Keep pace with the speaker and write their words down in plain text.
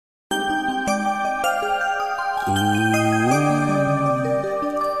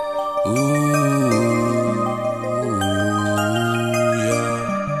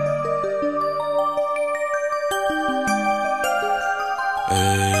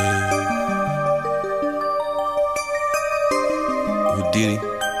Diddy.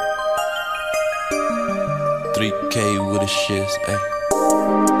 3K with the shits, ayy.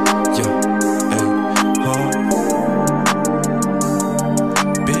 Yo, ayy, huh?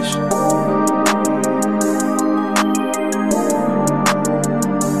 Bitch.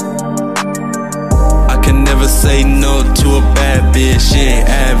 I can never say no to a bad bitch. She ain't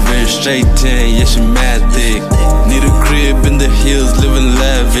average, straight 10, yeah, she mad thick. Need a crib in the hills, living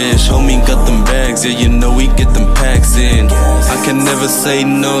lavish. Homie got them bags, yeah, you know we get them packs in. I can never say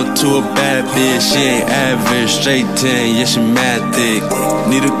no to a bad bitch. She ain't average, straight 10, yeah, she mad thick.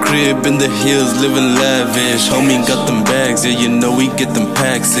 Need a crib in the hills, living lavish. Homie got them bags, yeah, you know we get them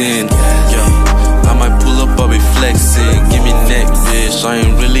packs in. Yeah, I might pull up, I'll be flexing. Give me neck, bitch, I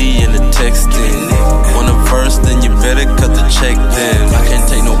ain't really into texting. Want a verse, then you better cut the check then. I can't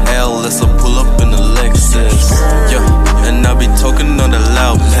take no L unless I pull up in the Lexus. Yeah, and I be talking on the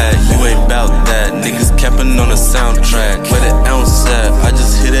loud pack. You ain't bout that, niggas capping on the soundtrack. Where the ounce at? I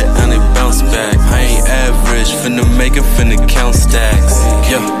just hit it and it bounce back. I ain't average, finna make it, finna count stacks.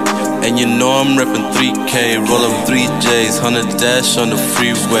 Yeah, and you know I'm reppin' 3K. Roll up 3Js, 100 dash on the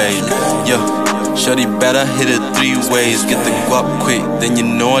freeway. Yeah, shorty bad, I hit it 3 ways. Get the guap quick, then you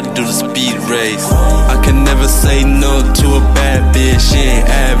know I do the speed race. I can never say no to a bad bitch. She ain't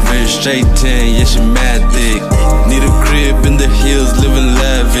average, straight 10, yeah, she mad thick. Need a crib in the hills, living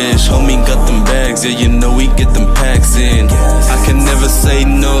lavish. Homie got them bags, yeah, you know we get them packs in. I can never say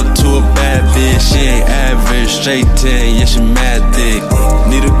no to a bad bitch. She ain't average, straight 10, yeah, she mad thick.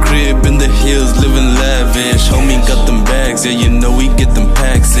 Need a crib in the hills, living lavish. Homie got them bags, yeah, you know we get them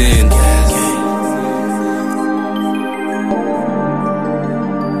packs in.